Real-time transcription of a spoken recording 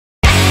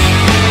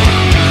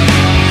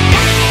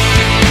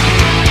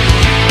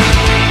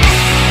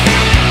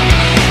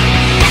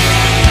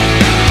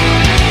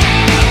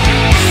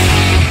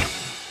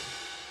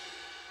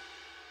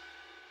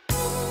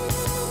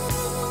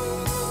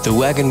The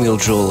wagon wheel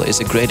drill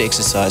is a great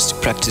exercise to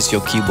practice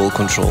your cue ball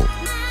control.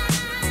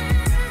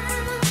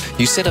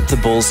 You set up the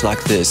balls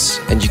like this,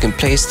 and you can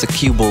place the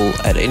cue ball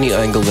at any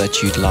angle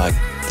that you'd like.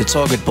 The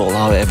target ball,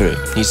 however,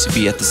 needs to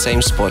be at the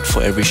same spot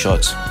for every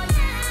shot.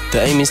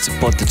 The aim is to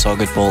pot the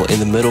target ball in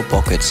the middle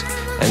pocket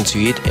and to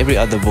hit every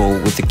other ball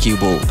with the cue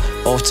ball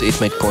after it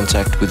made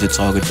contact with the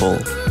target ball.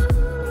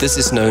 This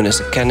is known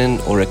as a cannon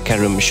or a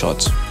carom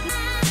shot.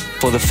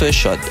 For the first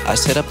shot, I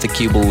set up the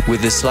cue ball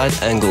with a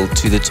slight angle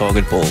to the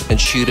target ball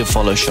and shoot a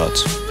follow shot.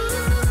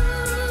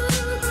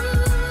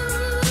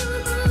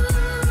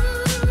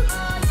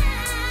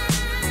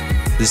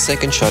 The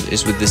second shot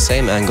is with the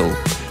same angle,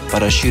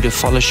 but I shoot a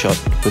follow shot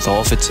with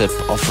half a tip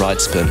of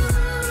right spin.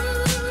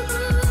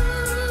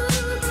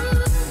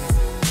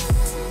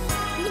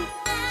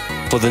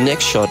 For the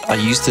next shot, I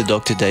use the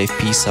Dr. Dave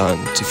peace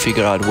sign to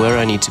figure out where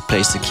I need to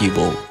place the cue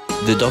ball.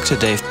 The Dr.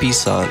 Dave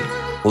peace sign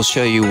will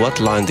show you what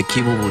line the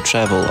cue ball will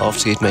travel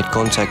after it made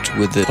contact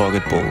with the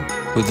target ball,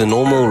 with a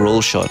normal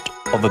roll shot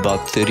of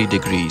about 30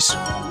 degrees.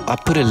 I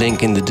put a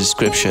link in the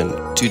description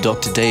to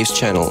Dr. Dave's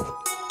channel,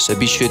 so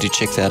be sure to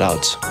check that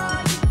out.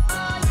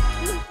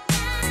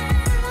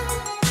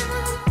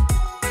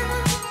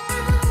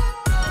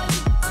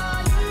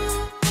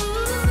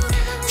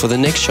 For the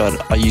next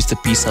shot, I use the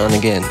peace sign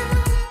again,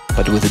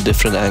 but with a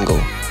different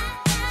angle.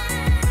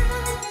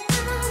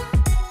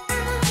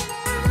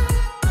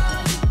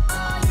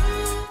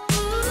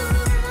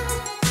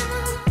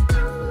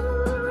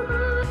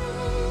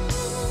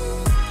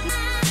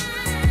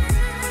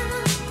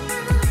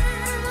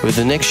 With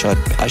the next shot,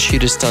 I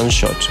shoot a stun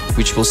shot,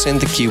 which will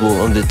send the cue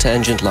ball on the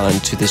tangent line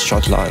to the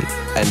shot line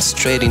and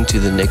straight into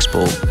the next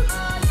ball.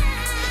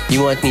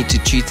 You might need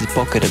to cheat the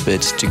pocket a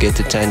bit to get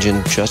the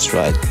tangent just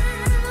right.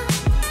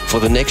 For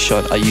the next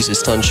shot, I use a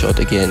stun shot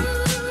again,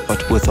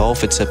 but with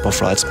half a tip of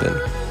right spin.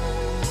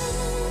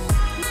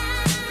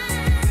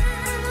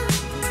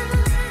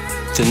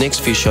 The next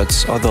few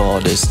shots are the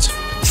hardest.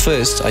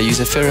 First, I use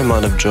a fair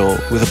amount of draw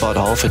with about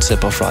half a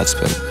tip of right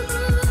spin.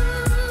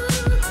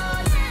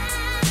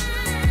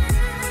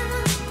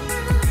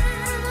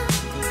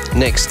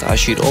 Next, I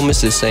shoot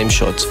almost the same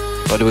shot,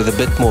 but with a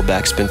bit more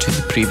backspin to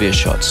the previous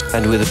shots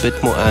and with a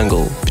bit more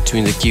angle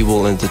between the cue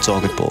ball and the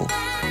target ball.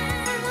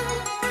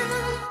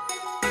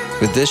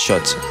 With this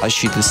shot, I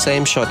shoot the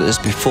same shot as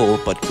before,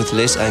 but with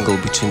less angle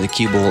between the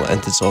cue ball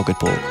and the target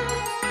ball.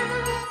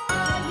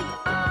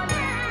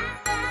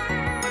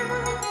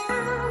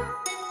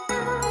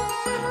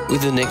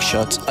 With the next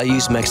shot, I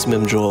use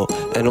maximum draw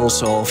and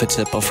also half a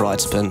tip of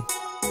right spin.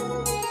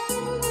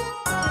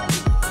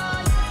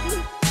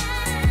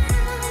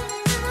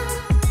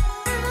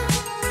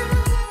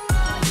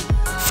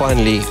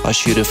 Finally, I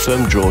shoot a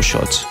firm draw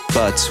shot,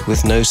 but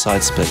with no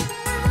side spin.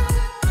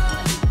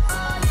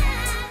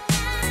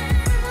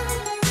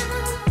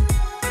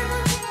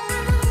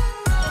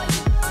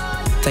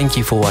 Thank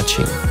you for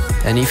watching,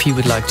 and if you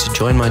would like to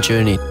join my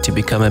journey to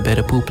become a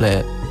better pool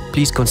player,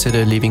 please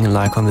consider leaving a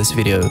like on this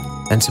video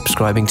and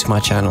subscribing to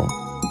my channel.